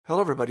Hello,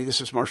 everybody. This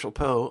is Marshall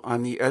Poe.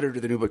 I'm the editor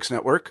of the New Books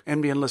Network.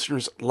 NBN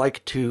listeners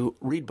like to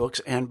read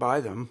books and buy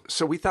them.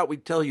 So we thought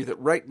we'd tell you that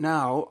right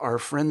now, our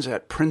friends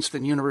at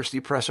Princeton University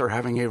Press are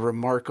having a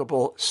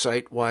remarkable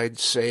site-wide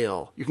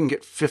sale. You can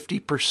get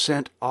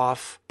 50%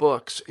 off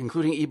books,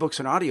 including ebooks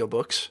and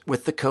audiobooks,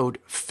 with the code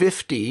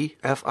 50,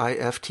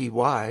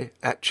 F-I-F-T-Y,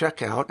 at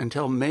checkout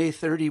until May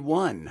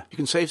 31. You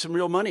can save some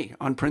real money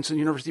on Princeton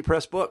University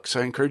Press books.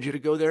 I encourage you to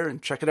go there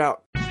and check it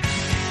out.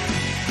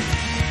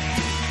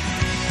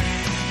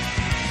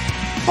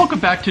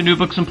 Welcome back to New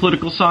Books in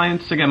Political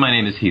Science. Again, my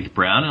name is Heath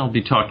Brown, and I'll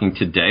be talking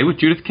today with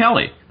Judith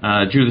Kelley.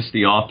 Judith is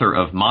the author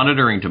of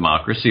Monitoring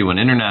Democracy, When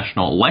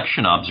International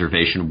Election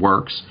Observation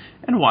Works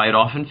and Why It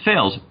Often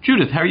Fails.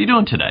 Judith, how are you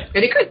doing today?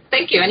 Pretty good,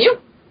 thank you. And you?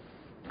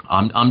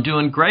 I'm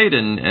doing great,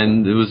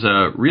 and it was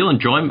real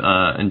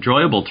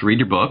enjoyable to read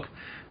your book.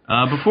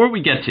 Before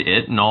we get to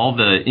it and all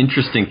the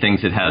interesting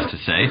things it has to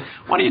say,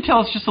 why don't you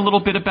tell us just a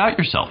little bit about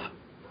yourself?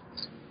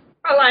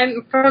 Well,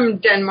 I'm from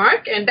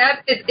Denmark, and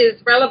that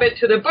is relevant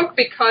to the book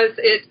because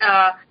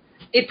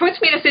it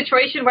puts me in a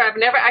situation where I've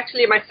never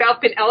actually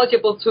myself been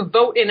eligible to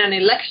vote in an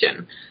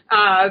election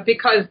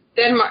because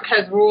Denmark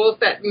has rules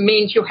that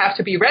means you have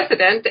to be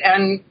resident,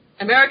 and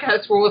America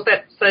has rules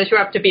that says you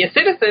have to be a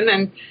citizen.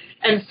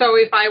 And so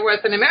if I was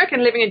an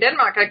American living in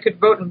Denmark, I could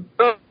vote and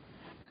vote.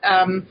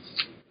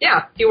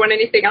 Yeah. Do you want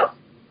anything else?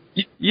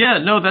 Yeah,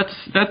 no, that's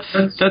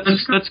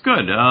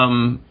good.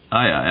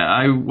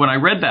 I when I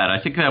read that, I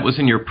think that was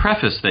in your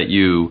preface that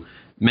you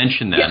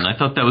mentioned that, yeah. And I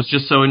thought that was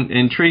just so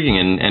intriguing,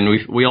 and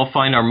we all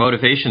find our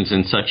motivations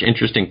in such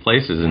interesting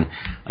places, and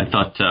I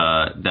thought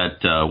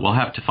that we'll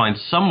have to find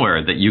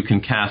somewhere that you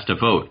can cast a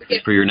vote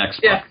for your next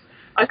book,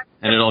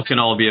 and it can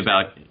all be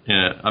about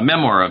a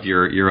memoir of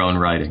your own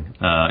writing,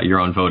 your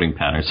own voting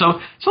pattern. So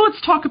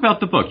let's talk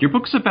about the book. Your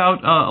book's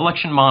about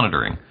election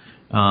monitoring.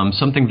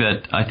 Something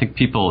that I think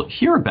people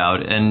hear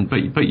about,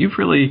 but you've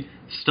really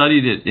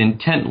studied it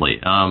intently.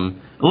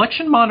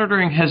 Election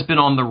monitoring has been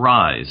on the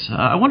rise.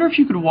 I wonder if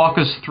you could walk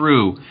us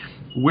through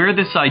where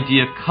this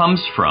idea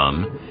comes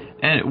from,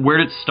 and where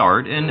did it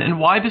start, and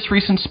why this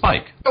recent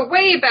spike?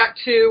 Way back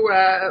to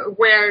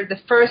where the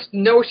first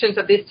notions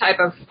of this type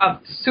of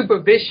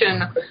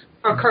supervision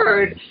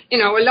occurred. A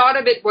lot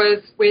of it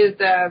was with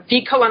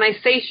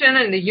decolonization,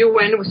 and the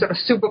UN was sort of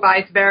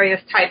supervised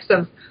various types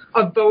of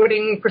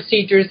voting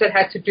procedures that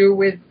had to do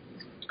with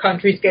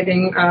countries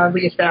getting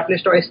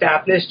reestablished or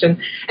established, and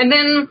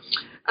then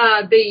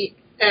the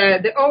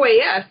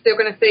OAS, the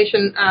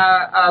Organization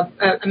of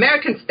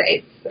American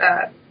States,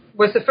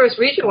 was the first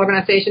regional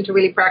organization to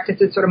really practice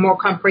it sort of more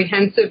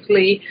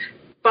comprehensively,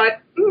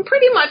 but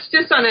pretty much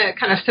just on a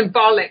kind of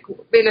symbolic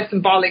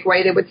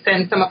way. They would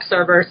send some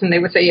observers and they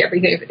would say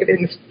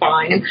everything's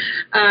fine.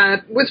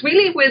 Was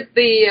really with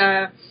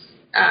the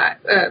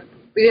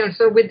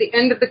so with the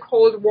end of the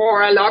Cold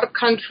War, a lot of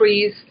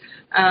countries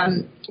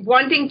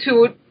wanting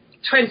to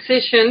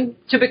transition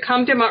to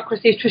become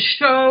democracies, to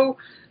show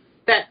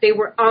that they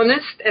were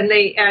honest and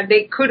they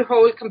could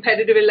hold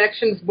competitive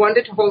elections,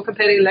 wanted to hold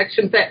competitive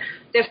elections, that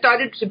there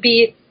started to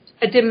be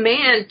a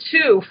demand,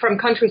 too, from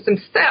countries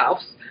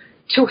themselves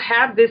to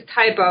have this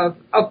type of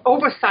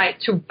oversight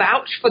to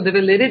vouch for the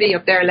validity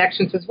of their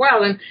elections as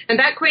well. And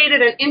that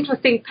created an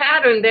interesting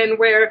pattern then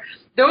where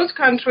those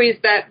countries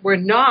that were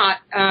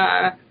not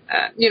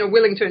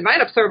willing to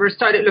invite observers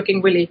started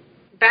looking really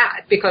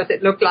bad because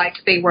it looked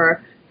like they were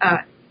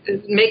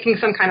making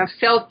some kind of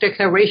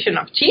self-declaration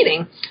of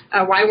cheating.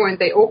 Why weren't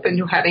they open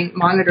to having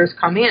monitors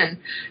come in?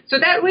 So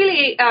that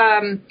really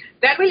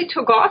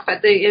took off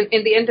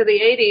in the end of the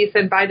 80s,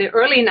 and by the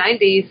early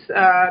 90s,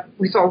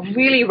 we saw a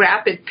really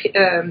rapid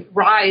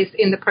rise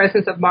in the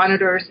presence of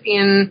monitors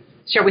in,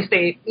 shall we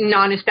say,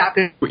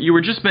 non-established. You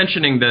were just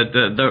mentioning that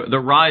the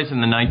rise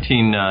in the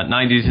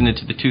 1990s and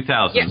into the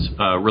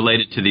 2000s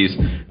related to these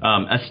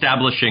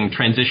establishing,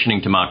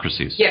 transitioning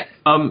democracies. Yes.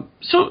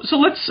 So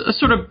let's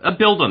sort of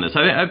build on this.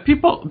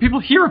 People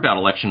hear about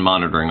election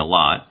monitoring a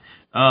lot,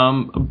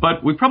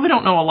 but we probably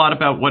don't know a lot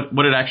about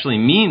what it actually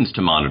means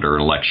to monitor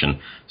an election.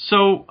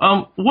 So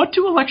what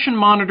do election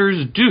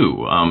monitors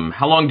do?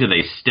 How long do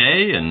they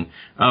stay? And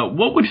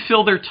what would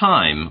fill their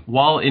time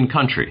while in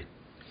country?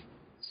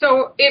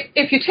 So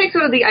if you take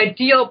sort of the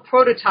ideal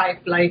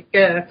prototype, like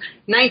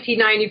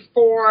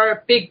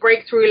 1994, big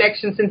breakthrough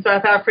elections in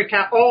South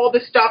Africa, all the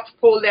stops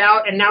pulled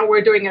out, and now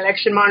we're doing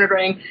election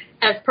monitoring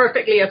as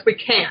perfectly as we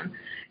can.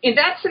 In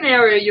that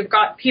scenario, you've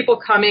got people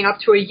coming up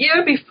to a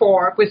year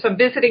before with some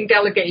visiting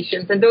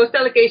delegations, and those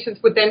delegations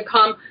would then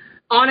come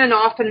on and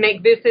off and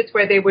make visits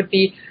where they would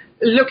be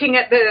looking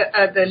at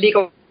the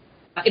legal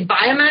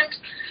environment,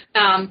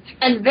 and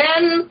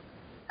then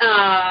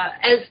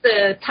as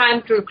the time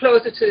drew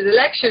closer to the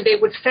election, they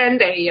would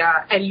send a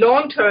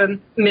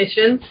long-term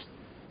mission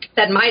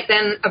that might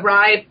then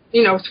arrive,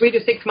 3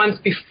 to 6 months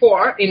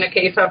before, in a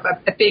case of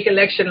a big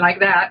election like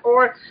that,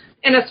 or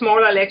in a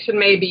smaller election,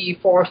 maybe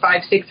 4,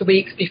 5, 6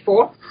 weeks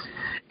before.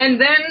 And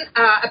then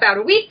about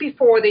a week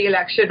before the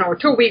election or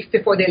 2 weeks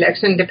before the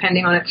election,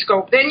 depending on its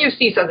scope, then you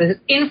see this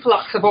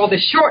influx of all the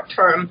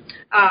short-term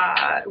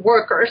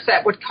workers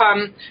that would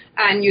come,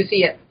 and you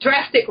see a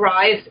drastic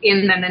rise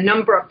in the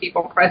number of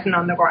people present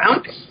on the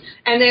ground.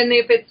 And then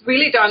if it's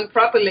really done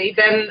properly,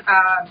 then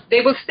they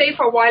will stay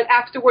for a while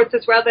afterwards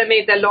as well. Then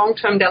maybe the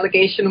long-term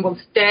delegation will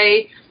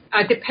stay,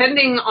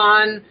 depending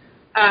on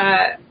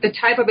the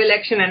type of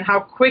election and how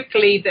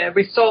quickly the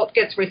result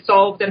gets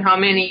resolved and how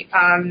many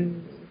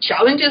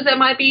challenges there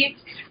might be.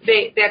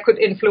 That could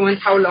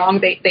influence how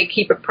long they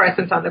keep a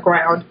presence on the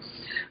ground.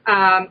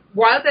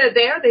 While they're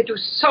there, they do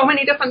so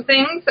many different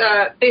things.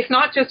 It's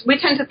not just, we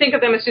tend to think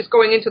of them as just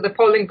going into the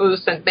polling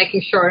booths and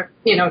making sure,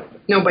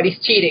 nobody's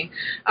cheating.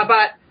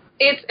 But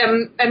it's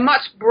a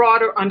much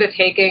broader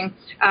undertaking.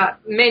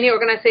 Many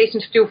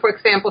organizations do, for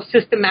example,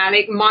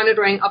 systematic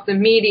monitoring of the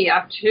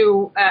media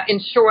to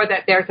ensure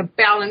that there's a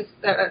balanced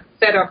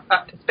set of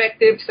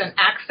perspectives and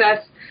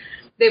access.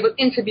 They will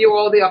interview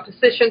all the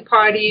opposition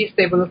parties.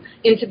 They will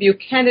interview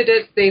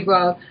candidates. They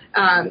will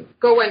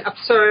go and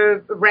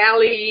observe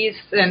rallies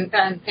and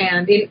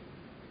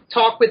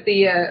talk with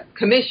the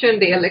commission,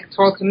 the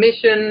electoral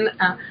commission.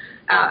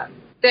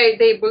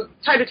 They will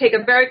try to take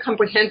a very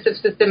comprehensive,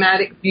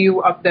 systematic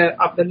view of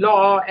the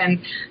law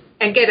and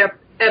get a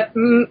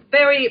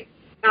very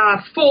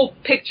full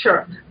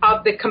picture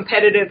of the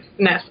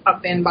competitiveness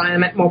of the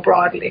environment more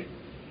broadly.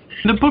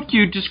 In the book,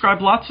 you describe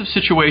lots of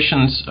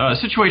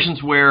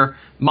situations where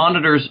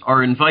monitors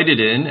are invited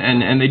in,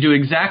 and they do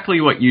exactly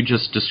what you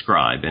just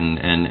described,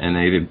 and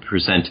they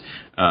present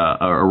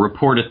a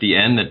report at the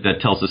end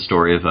that tells the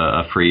story of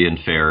a free and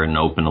fair and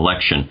open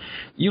election.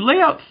 You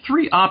lay out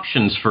three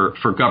options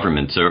for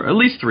governments, or at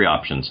least three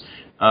options,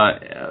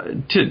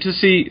 to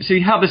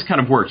see how this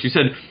kind of works. You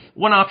said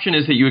one option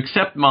is that you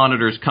accept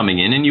monitors coming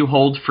in and you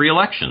hold free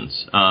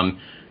elections.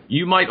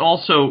 You might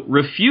also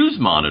refuse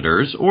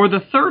monitors, or the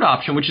third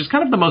option, which is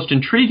kind of the most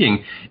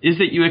intriguing, is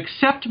that you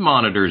accept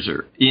monitors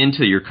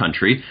into your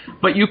country,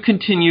 but you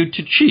continue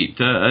to cheat.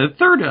 The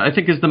third, I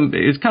think, is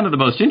kind of the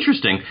most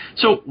interesting.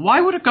 So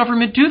why would a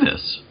government do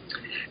this?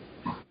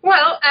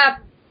 Well,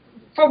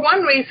 for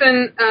one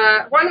reason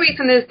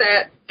is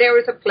that there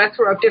is a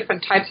plethora of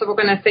different types of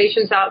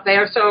organizations out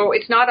there, so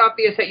it's not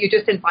obvious that you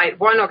just invite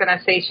one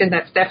organization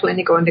that's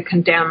definitely going to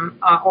condemn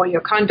all your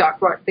conduct.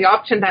 But the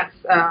option that's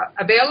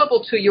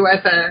available to you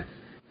as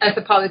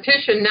a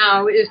politician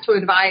now is to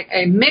invite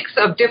a mix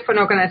of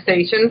different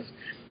organizations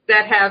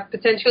that have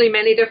potentially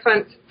many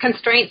different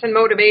constraints and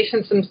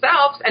motivations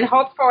themselves, and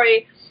hope for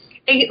a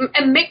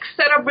mixed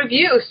set of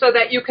reviews so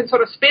that you can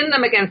sort of spin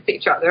them against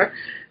each other.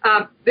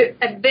 The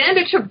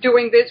advantage of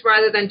doing this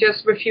rather than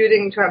just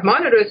refusing to have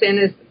monitors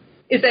in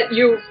is that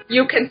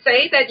you can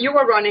say that you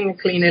are running a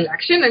clean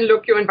election and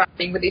look, you're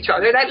inviting with each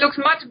other. That looks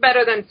much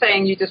better than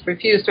saying you just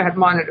refuse to have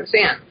monitors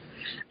in.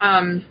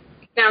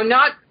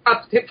 Now,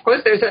 of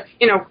course, there's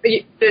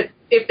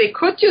if they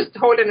could just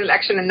hold an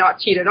election and not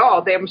cheat at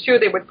all, I'm sure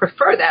they would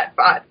prefer that.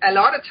 But a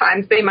lot of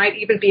times they might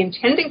even be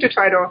intending to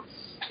try to,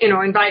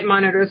 invite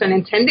monitors and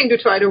intending to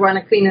try to run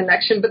a clean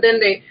election. But then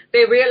they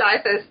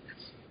realize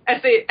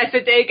as the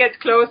day gets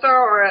closer,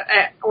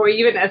 or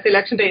even as the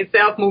election day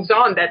itself moves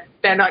on, that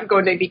they're not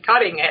going to be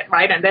cutting it,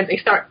 right? And then they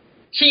start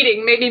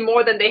cheating, maybe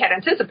more than they had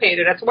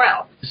anticipated as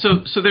well. So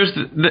there's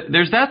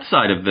that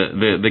side of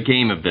the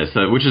game of this,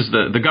 which is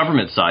the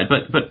government side.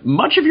 But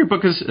much of your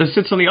book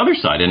sits on the other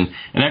side and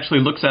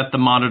actually looks at the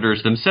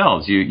monitors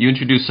themselves. You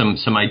introduce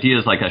some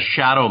ideas like a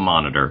shadow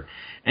monitor.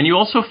 And you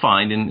also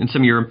find in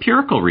some of your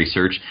empirical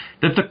research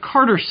that the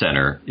Carter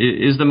Center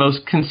is the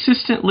most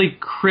consistently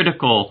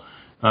critical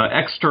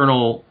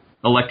external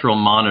electoral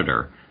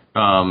monitor.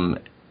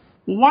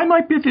 Why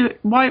might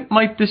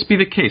this be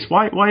the case?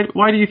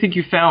 Why do you think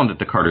you found that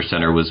the Carter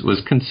Center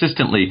was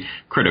consistently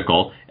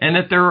critical, and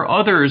that there are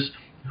others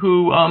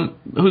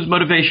whose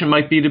motivation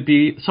might be to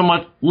be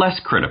somewhat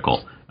less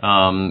critical,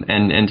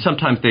 and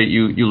sometimes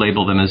you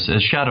label them as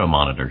shadow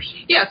monitors?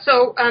 Yeah.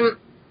 So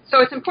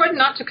it's important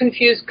not to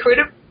confuse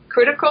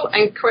critical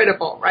and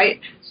credible, right?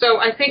 So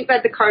I think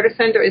that the Carter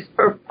Center is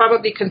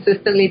probably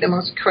consistently the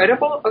most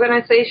credible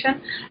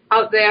organization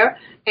out there.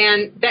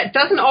 And that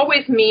doesn't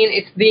always mean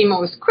it's the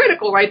most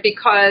critical, right?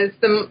 Because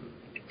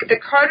the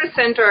Carter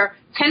Center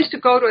tends to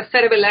go to a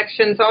set of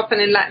elections, often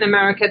in Latin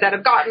America, that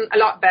have gotten a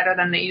lot better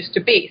than they used to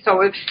be.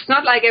 So it's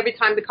not like every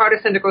time the Carter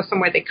Center goes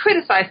somewhere they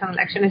criticize an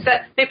election. It's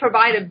that they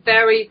provide a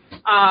very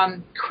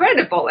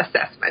credible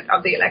assessment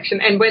of the election.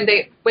 And when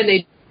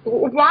they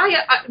why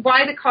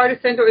the Carter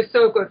Center is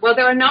so good? Well,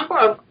 there are a number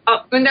of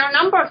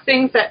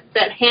things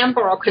that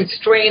hamper or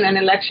constrain an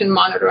election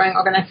monitoring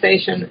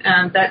organization,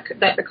 and that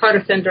the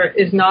Carter Center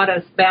is not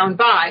as bound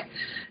by.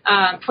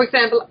 For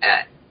example,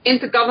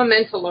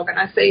 intergovernmental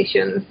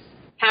organizations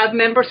have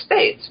member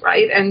states,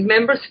 right? And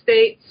member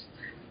states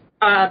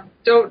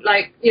don't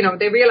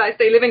they realize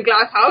they live in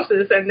glass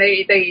houses, and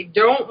they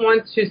don't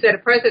want to set a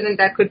precedent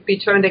that could be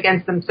turned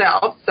against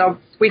themselves. So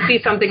we see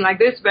something like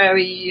this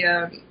very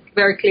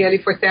very clearly,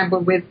 for example,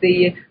 with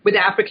the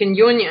African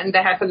Union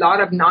that has a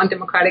lot of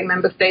non-democratic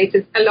member states.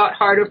 It's a lot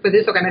harder for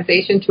this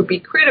organization to be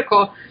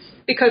critical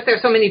because there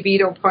are so many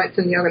veto points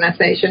in the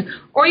organization,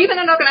 or even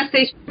an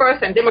organization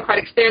first and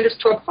democratic standards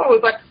to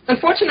uphold. But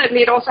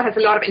unfortunately, it also has a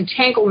lot of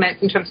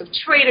entanglements in terms of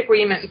trade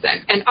agreements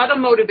and other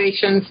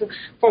motivations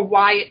for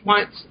why it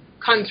wants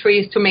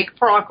countries to make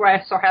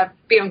progress or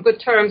be on good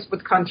terms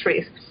with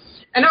countries.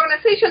 An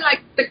organization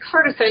like the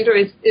Carter Center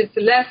is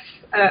less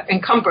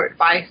encumbered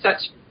by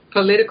such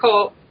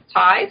political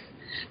ties,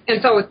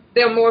 and so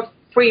they're more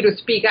free to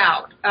speak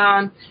out.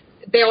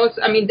 They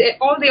also,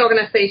 all the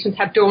organizations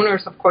have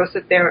donors, of course,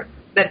 that they're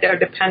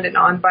dependent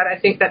on. But I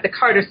think that the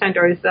Carter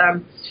Center is,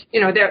 they're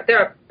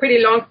a pretty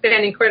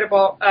long-standing,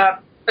 credible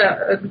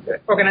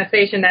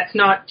organization that's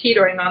not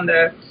teetering on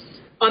the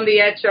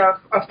edge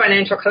of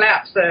financial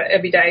collapse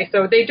every day.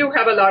 So they do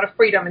have a lot of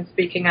freedom in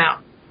speaking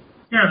out.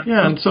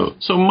 Yeah, and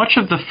so much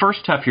of the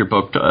first half of your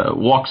book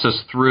walks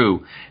us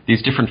through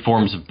these different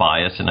forms of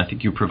bias, and I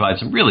think you provide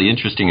some really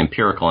interesting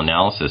empirical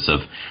analysis of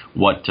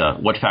what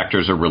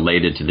factors are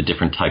related to the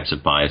different types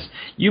of bias.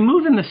 You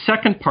move in the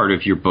second part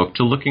of your book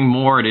to looking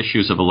more at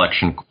issues of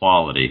election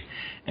quality,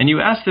 and you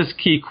ask this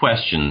key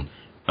question,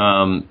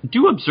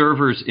 do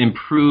observers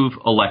improve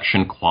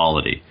election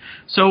quality?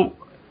 So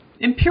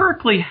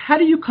empirically, how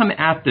do you come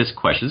at this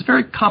question? It's a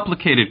very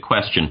complicated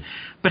question,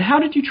 but how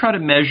did you try to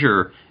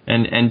measure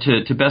and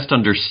to best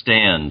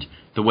understand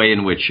the way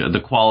in which the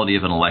quality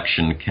of an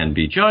election can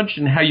be judged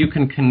and how you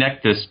can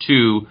connect this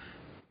to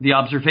the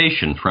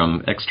observation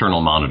from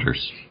external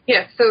monitors?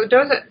 Yes, so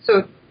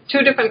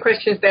two different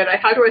questions there,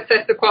 like how to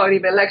assess the quality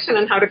of the election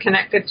and how to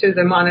connect it to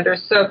the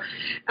monitors. So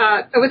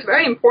it was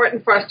very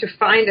important for us to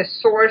find a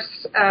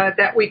source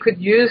that we could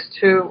use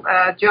to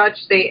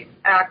judge the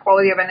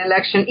quality of an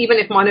election, even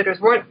if monitors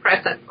weren't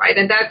present, right?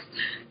 And that's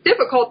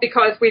difficult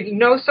because we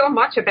know so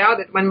much about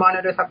it when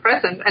monitors are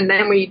present, and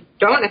then we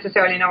don't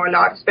necessarily know a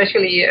lot,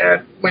 especially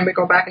when we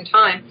go back in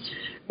time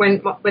when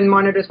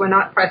monitors were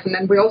not present.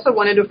 And we also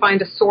wanted to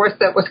find a source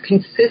that was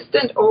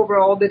consistent over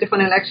all the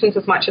different elections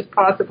as much as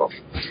possible.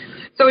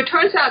 So it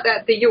turns out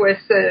that the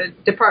U.S.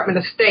 Department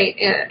of State,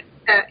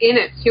 in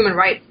its human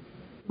rights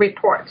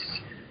reports,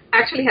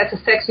 actually has a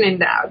section in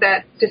there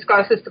that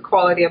discusses the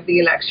quality of the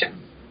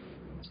election.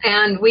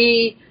 And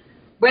we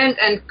went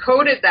and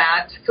coded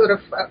that sort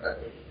of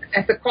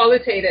as a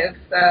qualitative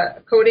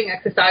coding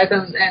exercise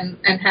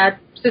and had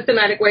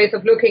systematic ways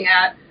of looking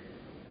at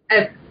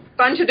a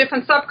bunch of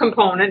different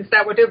subcomponents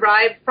that were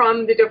derived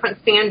from the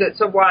different standards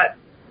of what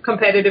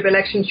competitive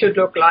elections should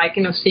look like,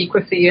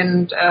 secrecy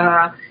and,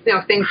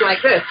 things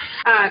like this.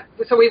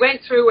 So we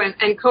went through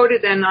and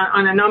coded them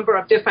on a number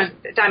of different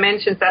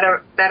dimensions that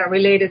are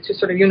related to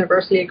sort of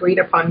universally agreed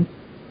upon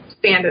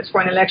standards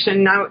for an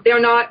election. Now, they're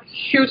not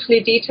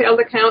hugely detailed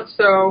accounts,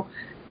 so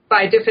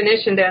by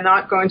definition, they're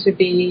not going to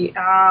be,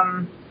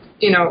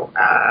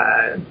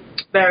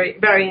 very,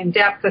 very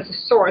in-depth as a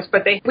source,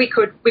 but we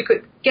could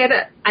get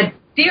an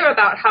idea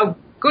about how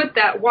good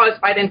that was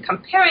by then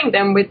comparing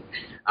them with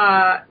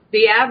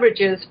the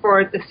averages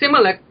for the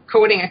similar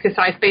coding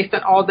exercise based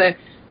on all the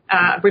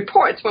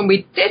reports when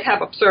we did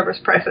have observers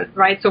present,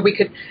 right? So we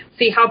could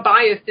see how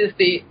biased is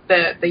the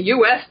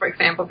U.S., for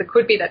example. It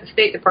could be that the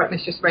State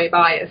Department is just very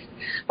biased.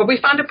 But we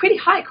found a pretty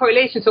high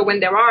correlation. So when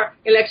there are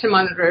election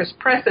monitors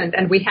present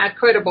and we had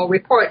credible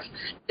reports,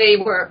 we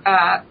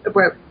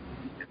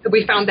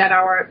found that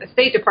our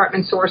State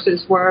Department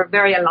sources were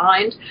very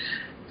aligned.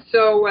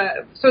 So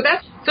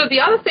the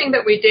other thing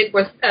that we did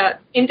was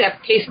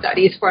in-depth case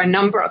studies for a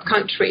number of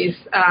countries,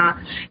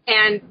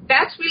 and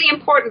that's really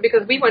important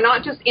because we were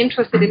not just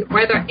interested in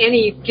whether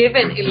any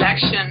given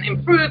election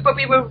improved, but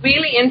we were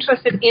really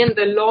interested in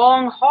the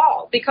long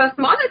haul because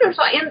monitors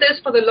are in this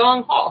for the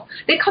long haul.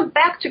 They come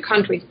back to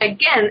countries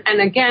again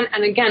and again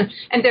and again,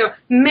 and they're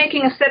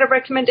making a set of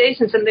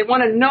recommendations, and they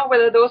want to know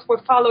whether those were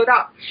followed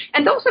up.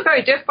 And those are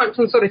very different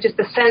from sort of just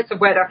a sense of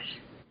whether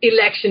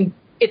election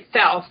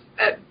itself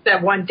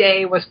that one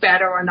day was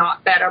better or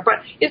not better, but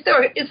is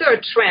there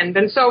a trend?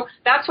 And so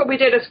that's what we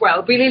did as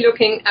well, really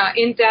looking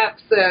in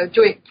depth,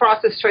 doing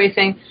process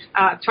tracing,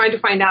 trying to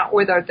find out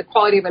whether the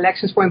quality of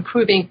elections were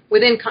improving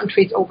within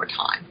countries over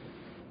time.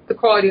 The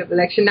quality of the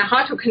election. Now,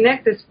 how to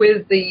connect this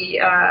with the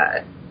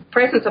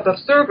presence of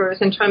observers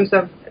in terms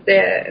of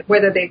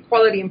whether the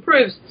quality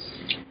improves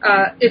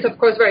is, of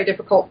course, very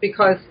difficult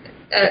because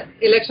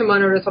election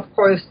monitors, of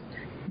course,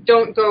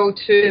 don't go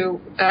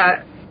to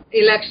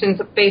elections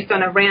based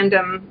on a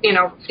random,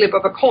 flip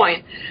of a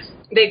coin.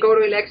 They go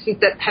to elections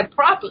that had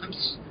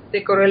problems. They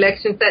go to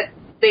elections that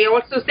they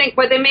also think,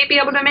 they may be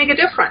able to make a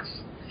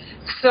difference.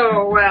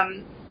 So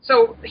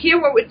here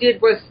what we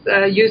did was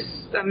use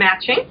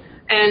matching,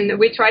 and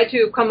we tried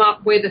to come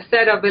up with a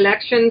set of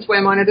elections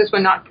where monitors were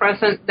not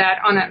present that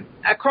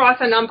across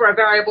a number of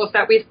variables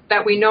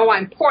that we know are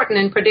important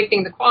in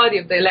predicting the quality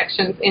of the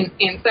elections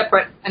in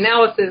separate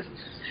analysis.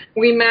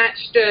 We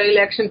matched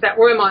elections that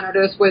were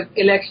monitors with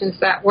elections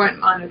that weren't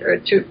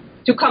monitored to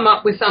come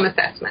up with some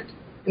assessment.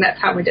 And that's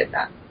how we did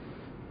that.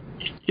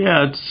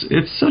 Yeah,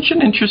 it's such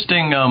an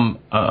interesting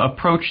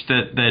approach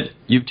that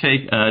you've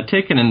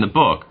taken in the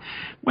book.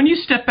 When you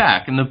step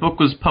back, and the book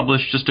was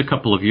published just a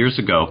couple of years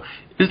ago,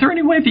 is there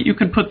any way that you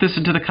could put this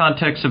into the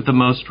context of the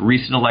most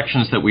recent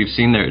elections that we've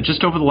seen there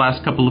just over the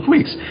last couple of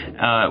weeks?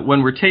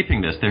 When we're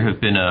taping this, there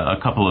have been a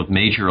couple of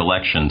major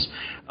elections.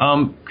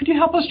 Could you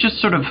help us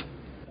just sort of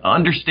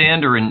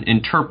understand or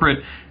interpret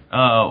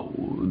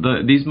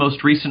these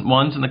most recent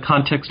ones in the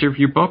context of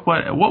your book?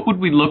 What would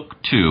we look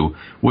to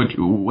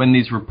when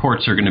these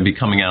reports are going to be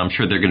coming out? I'm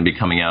sure they're going to be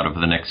coming out over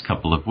the next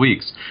couple of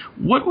weeks.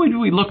 What would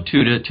we look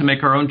to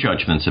make our own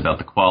judgments about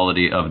the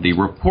quality of the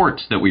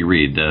reports that we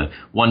read, the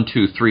 1,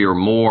 2, 3 or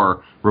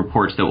more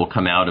reports that will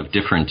come out of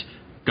different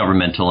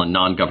governmental and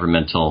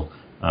non-governmental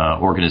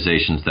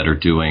organizations that are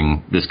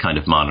doing this kind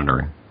of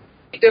monitoring?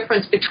 The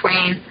difference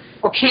between,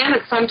 or can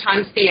it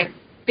sometimes be a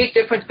big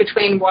difference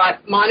between what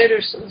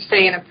monitors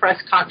say in a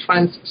press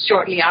conference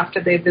shortly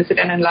after they visit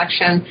an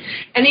election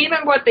and even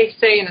what they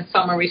say in a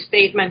summary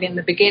statement in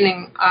the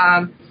beginning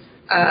of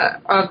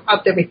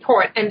the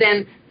report, and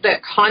then the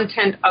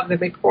content of the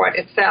report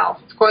itself.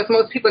 Of course,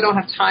 most people don't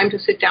have time to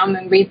sit down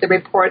and read the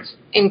reports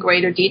in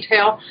greater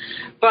detail,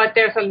 but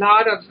there's a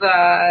lot of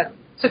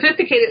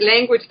sophisticated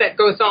language that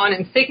goes on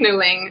in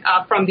signaling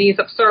from these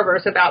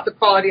observers about the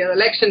quality of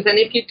elections. And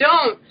if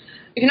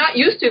you're not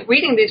used to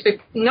reading these, you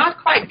not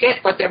quite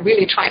get what they're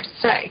really trying to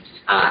say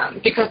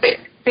because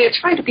they're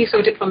trying to be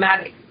so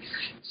diplomatic.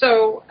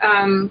 So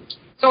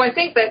I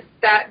think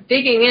that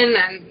digging in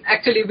and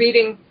actually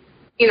reading,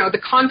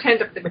 the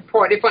content of the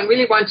report, if one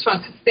really wants to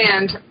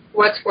understand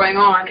what's going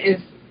on,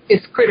 is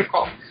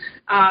critical.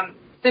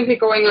 Simply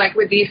going like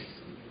with these,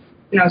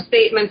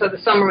 statements or the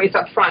summaries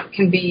up front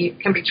can be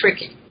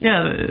tricky.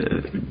 Yeah,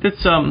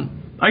 that's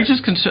I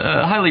just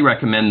highly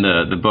recommend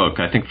the book.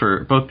 I think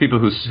for both people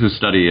who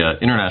study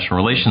international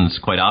relations,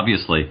 quite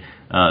obviously,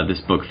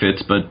 this book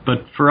fits.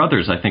 But for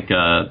others, I think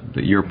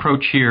your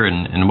approach here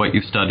and what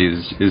you've studied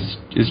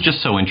is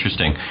just so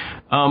interesting.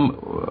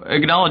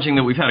 Acknowledging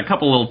that we've had a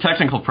couple little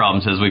technical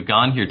problems as we've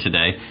gone here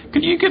today,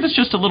 could you give us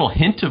just a little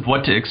hint of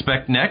what to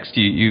expect next?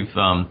 You've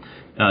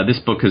this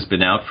book has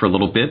been out for a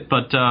little bit,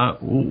 but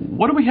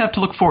what do we have to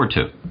look forward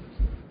to?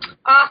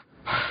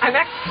 I've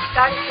actually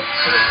started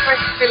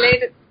a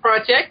related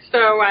project,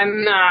 so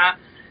I'm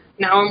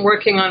now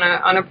working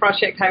on a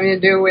project having to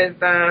do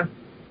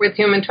with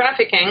human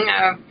trafficking.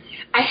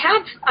 I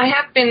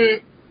have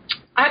been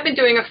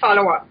doing a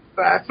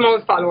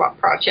small follow-up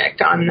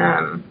project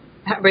on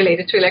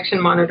related to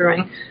election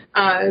monitoring.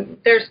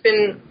 There's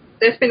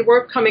been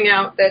work coming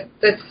out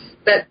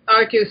that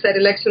argues that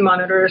election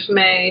monitors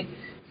may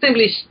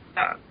simply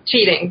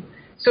cheating,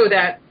 so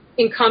that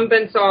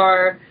incumbents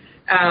are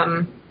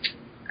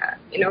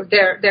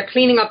they're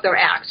cleaning up their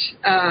act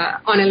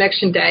on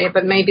election day,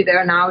 but maybe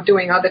they're now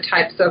doing other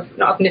types of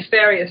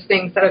nefarious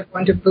things that are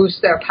going to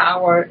boost their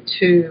power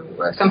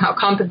to somehow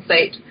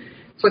compensate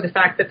for the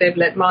fact that they've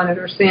let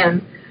monitors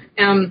in.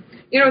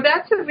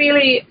 That's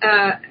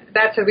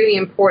a really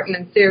important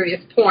and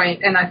serious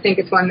point, and I think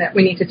it's one that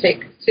we need to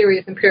take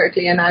serious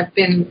empirically. And I've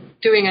been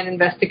doing an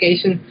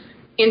investigation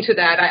into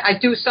that. I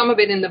do some of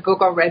it in the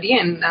book already,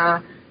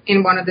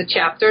 in one of the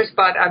chapters,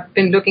 but I've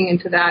been looking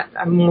into that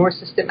more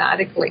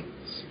systematically.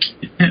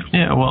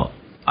 Yeah, well,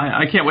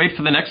 I can't wait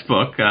for the next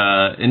book.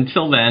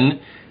 Until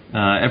then,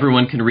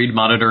 everyone can read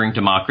Monitoring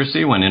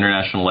Democracy When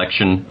International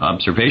Election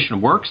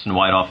Observation Works and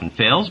Why It Often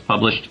Fails,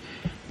 published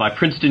by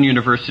Princeton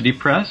University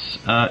Press.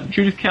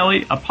 Judith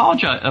Kelley,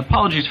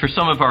 apologies for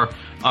some of our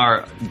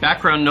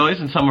background noise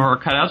and some of our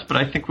cutouts, but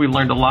I think we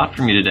learned a lot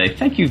from you today.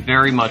 Thank you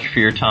very much for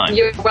your time.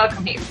 You're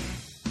welcome, Heath.